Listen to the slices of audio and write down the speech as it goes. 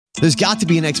There's got to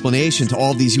be an explanation to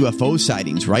all of these UFO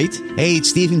sightings, right? Hey,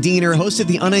 it's Stephen Diener, host of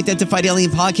the Unidentified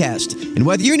Alien Podcast. And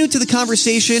whether you're new to the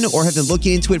conversation or have been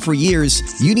looking into it for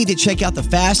years, you need to check out the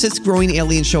fastest growing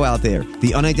alien show out there,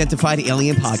 the Unidentified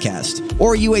Alien Podcast,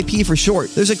 or UAP for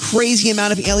short. There's a crazy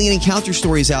amount of alien encounter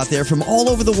stories out there from all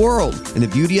over the world. And the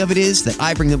beauty of it is that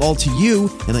I bring them all to you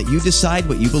and let you decide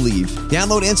what you believe.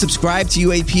 Download and subscribe to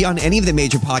UAP on any of the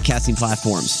major podcasting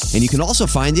platforms. And you can also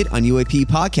find it on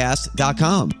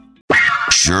UAPpodcast.com.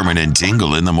 Sherman and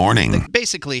Tingle in the morning.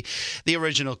 Basically, the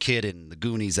original kid in the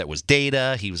Goonies, that was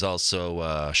Data. He was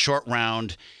also Short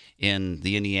Round in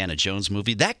the Indiana Jones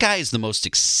movie. That guy is the most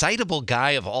excitable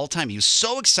guy of all time. He was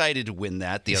so excited to win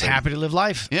that. He's happy to live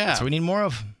life. Yeah. That's what we need more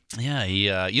of. Yeah,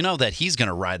 you know that he's going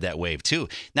to ride that wave, too.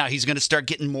 Now, he's going to start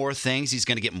getting more things. He's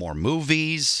going to get more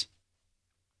movies.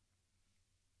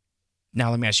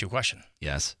 Now, let me ask you a question.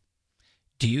 Yes.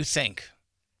 Do you think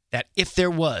that if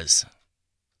there was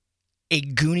a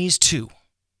Goonies 2.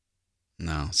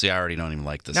 No. See, I already don't even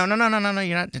like this. No. You're not.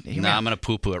 No, I'm going to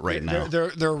poo-poo it right now.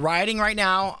 They're riding right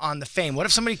now on the fame. What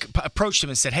if somebody approached him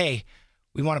and said, hey,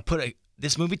 we want to put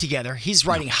this movie together. He's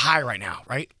riding high right now,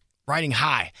 right? Riding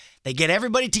high. They get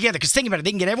everybody together. Because think about it.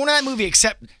 They can get everyone in that movie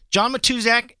except John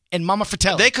Matuzak and Mama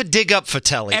Fratelli. They could dig up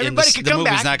Fratelli. Everybody could come back.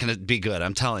 The movie's not going to be good,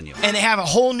 I'm telling you. And they have a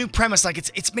whole new premise. Like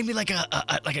it's maybe like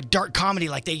a dark comedy.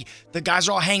 Like the guys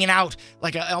are all hanging out,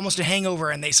 like almost a hangover,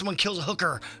 and someone kills a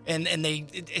hooker, and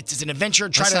it's an adventure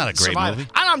to try to survive. That's not a great movie.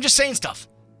 I don't know, I'm just saying stuff.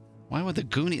 Why would the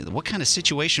Goonies? What kind of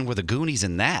situation were the Goonies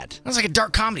in that? It was like a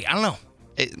dark comedy. I don't know.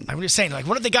 I'm just saying, like,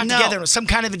 what if they got together and it was some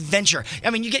kind of adventure? I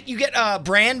mean, you get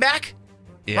Bran back,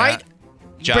 right?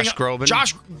 Josh Groban.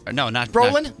 No, not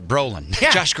Brolin. Not Brolin. Yeah.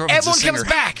 Josh Groban's Everyone the singer. comes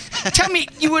back. Tell me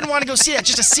you wouldn't want to go see that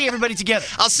just to see everybody together.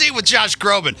 I'll see it with Josh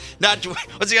Groban. Not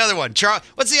what's the other one?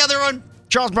 What's the other one?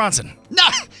 Charles Bronson. No,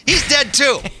 he's dead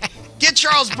too. Get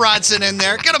Charles Bronson in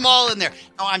there. Get them all in there.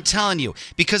 Oh, I'm telling you,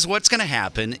 because what's going to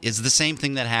happen is the same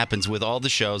thing that happens with all the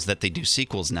shows that they do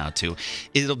sequels now to.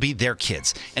 It'll be their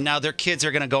kids, and now their kids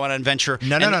are going to go on an adventure.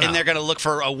 No. And they're going to look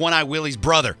for a One-Eye Willie's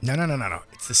brother. No.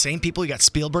 It's the same people. You got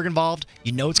Spielberg involved.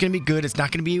 You know it's going to be good. It's not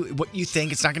going to be what you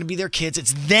think. It's not going to be their kids.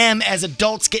 It's them as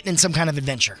adults getting in some kind of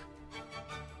adventure.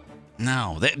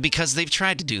 No, because they've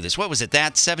tried to do this. What was it,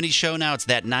 that 70s show? Now it's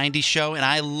that 90s show, and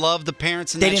I love the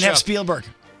parents in that show. They didn't have Spielberg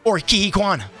or Ki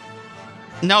Kwan.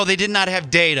 No, they did not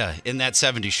have Data in that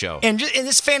 70s show. And in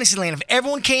this fantasy land, if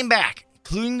everyone came back,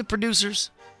 including the producers,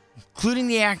 including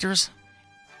the actors,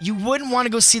 you wouldn't want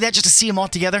to go see that just to see them all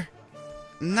together?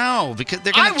 No, because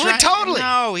they're going to try. I would totally.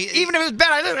 No, even if it was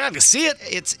bad, I didn't have to see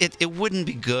it. It wouldn't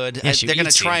be good. Yes, they're going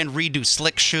to try and redo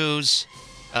Slick Shoes,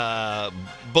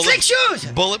 Slick Shoes,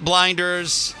 Bullet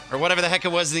Blinders, or whatever the heck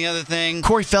it was. The other thing.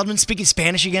 Corey Feldman speaking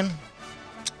Spanish again.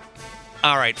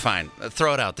 All right, fine.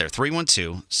 Throw it out there.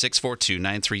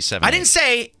 312-642-9378. I didn't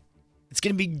say it's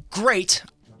going to be great.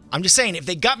 I'm just saying if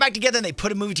they got back together and they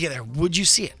put a movie together, would you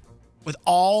see it with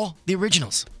all the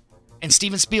originals? And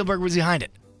Steven Spielberg was behind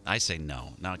it. I say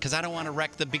no, because I don't want to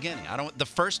wreck the beginning. The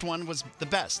first one was the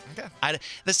best. Okay.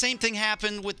 The same thing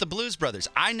happened with the Blues Brothers.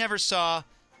 I never saw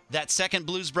that second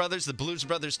Blues Brothers, the Blues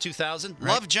Brothers 2000.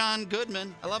 Right. Love John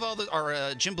Goodman. I love all the, or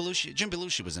Jim Belushi. Jim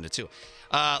Belushi was in it too.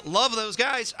 Love those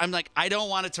guys. I'm like, I don't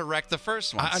want it to wreck the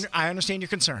first one. I understand your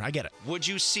concern. I get it. Would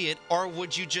you see it, or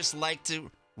would you just like to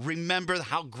remember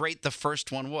how great the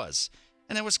first one was?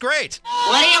 And it was great.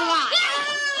 What do you want?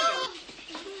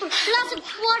 Lots of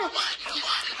water.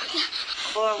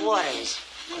 4 waters.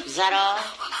 Is that all?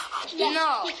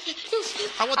 No.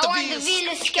 I want the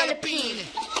Venus Scalapine.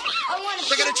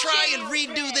 They're going to try and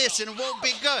redo this, and it won't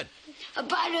be good. A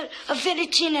bottle of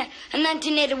fettuccine in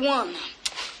 1981.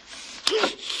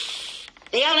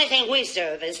 The only thing we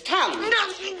serve is tongue.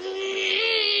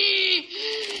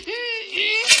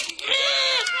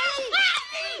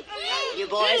 You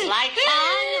boys like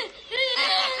tongue?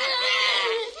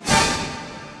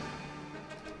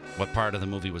 What part of the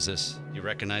movie was this? You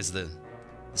recognize the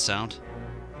sound?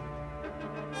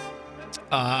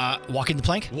 Walking the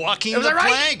Plank? Walking the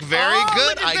Plank. Very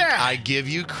good. I give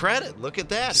you credit. Look at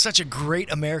that. Such a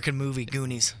great American movie,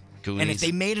 Goonies. And if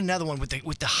they made another one with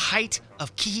the height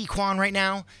of Ki Kwan right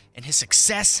now and his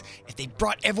success, if they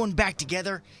brought everyone back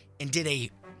together and did a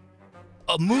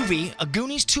movie, a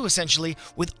Goonies 2 essentially,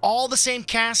 with all the same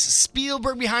cast,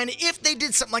 Spielberg behind it, if they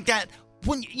did something like that,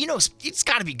 it's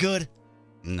got to be good.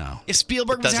 No. If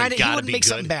Spielberg was behind it, he wouldn't make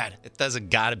something bad. It doesn't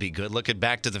got to be good. Look at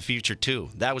Back to the Future 2.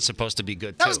 That was supposed to be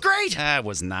good, too. That was great. That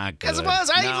was not good. Yes, it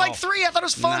was. I even liked 3. I thought it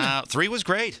was fun. No, 3 was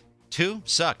great. 2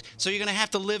 sucked. So you're going to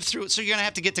have to live through it. So you're going to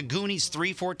have to get to Goonies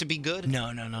 3 for it to be good?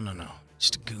 No.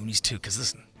 Just Goonies 2, because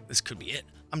listen, this could be it.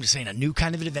 I'm just saying a new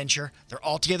kind of adventure. They're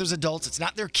all together as adults. It's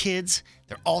not their kids.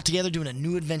 They're all together doing a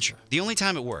new adventure. The only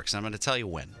time it works, and I'm going to tell you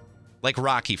when. Like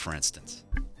Rocky, for instance.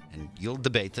 And you'll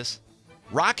debate this.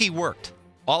 Rocky worked.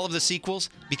 All of the sequels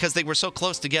because they were so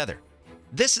close together.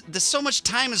 This so much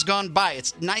time has gone by.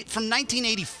 It's from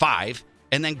 1985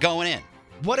 and then going in.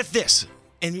 What if this?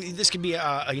 And this could be,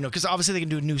 because obviously they can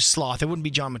do a new Sloth. It wouldn't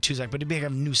be John Matuzak, but it'd be a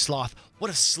new Sloth. What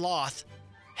if Sloth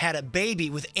had a baby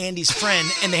with Andy's friend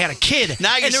and they had a kid?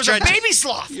 Now you're and there was stretching. a baby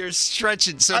sloth. You're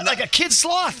stretching. So like a kid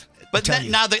sloth. But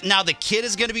now the kid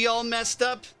is going to be all messed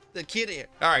up. The kid here.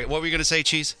 All right, what were you going to say,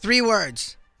 Cheese? 3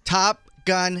 words. Top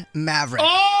Gun Maverick.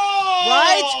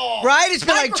 Oh! Right? It's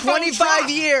been like Microphone 25 drop.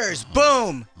 years.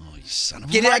 Boom. Oh, you son of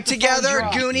a... Get it Microphone together.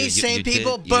 drop. Goonies, same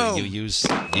people. Boom. You used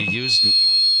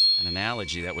an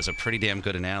analogy. That was a pretty damn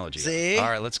good analogy. See? All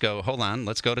right, let's go. Hold on.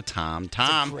 Let's go to Tom. Tom.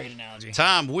 That's a great analogy.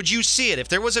 Tom, would you see it? If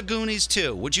there was a Goonies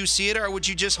 2, would you see it, or would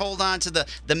you just hold on to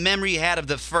the memory you had of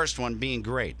the first one being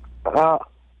great?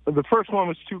 The first one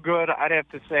was too good. I'd have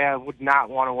to say I would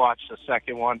not want to watch the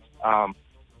second one.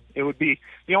 It would be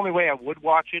the only way I would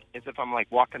watch it is if I'm like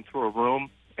walking through a room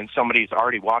and somebody's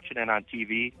already watching it on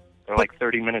TV. They're like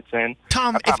 30 minutes in.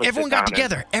 Tom, I'd if probably everyone sit got down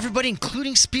together, everybody,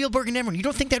 including Spielberg and everyone, you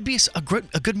don't think that'd be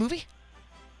a good movie?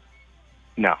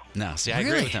 No, See, I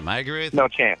agree Really? with him. I agree with him. no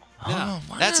chance. Yeah. Oh,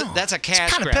 wow. That's a cash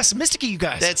It's kind of grab. pessimistic of you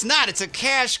guys. It's not. It's a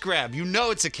cash grab. You know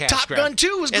it's a cash Top grab. Gun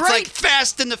 2 was It's great. like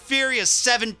Fast and the Furious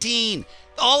 17.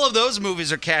 All of those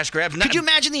movies are cash grabs. Could you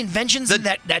imagine the inventions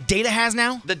that Data has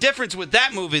now? The difference with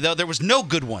that movie, though, there was no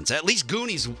good ones. At least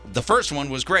Goonies, the first one,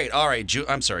 was great. All right,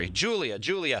 I'm sorry, Julia.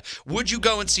 Would you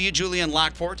go and see it, Julia, in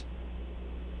Lockport?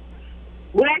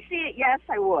 Would I see it? Yes,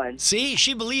 I would. See,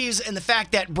 she believes in the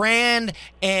fact that Brand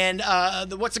and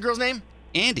what's the girl's name?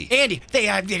 Andy. They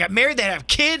got married. They have a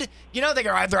kid. You know,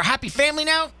 they're a happy family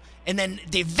now. And then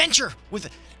they venture with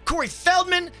Corey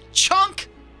Feldman, Chunk.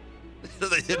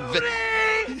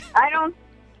 I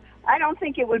don't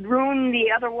think it would ruin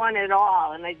the other one at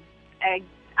all. And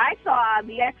I saw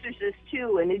The Exorcist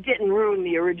 2, and it didn't ruin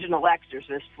the original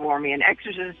Exorcist for me. And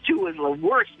Exorcist 2 was the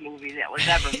worst movie that was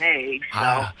ever made.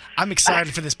 So I'm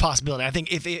excited for this possibility. I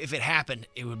think if it happened,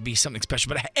 it would be something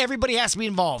special. But everybody has to be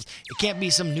involved. It can't be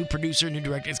some new producer, new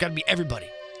director. It's got to be everybody.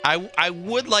 I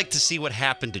would like to see what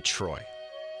happened to Troy.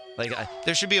 Like,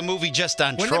 there should be a movie just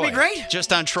on Troy. Wouldn't that be great?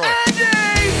 Just on Troy.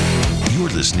 You're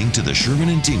listening to the Sherman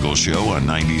and Tingle Show on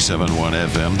 97.1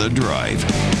 FM The Drive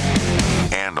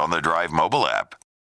and on the Drive mobile app.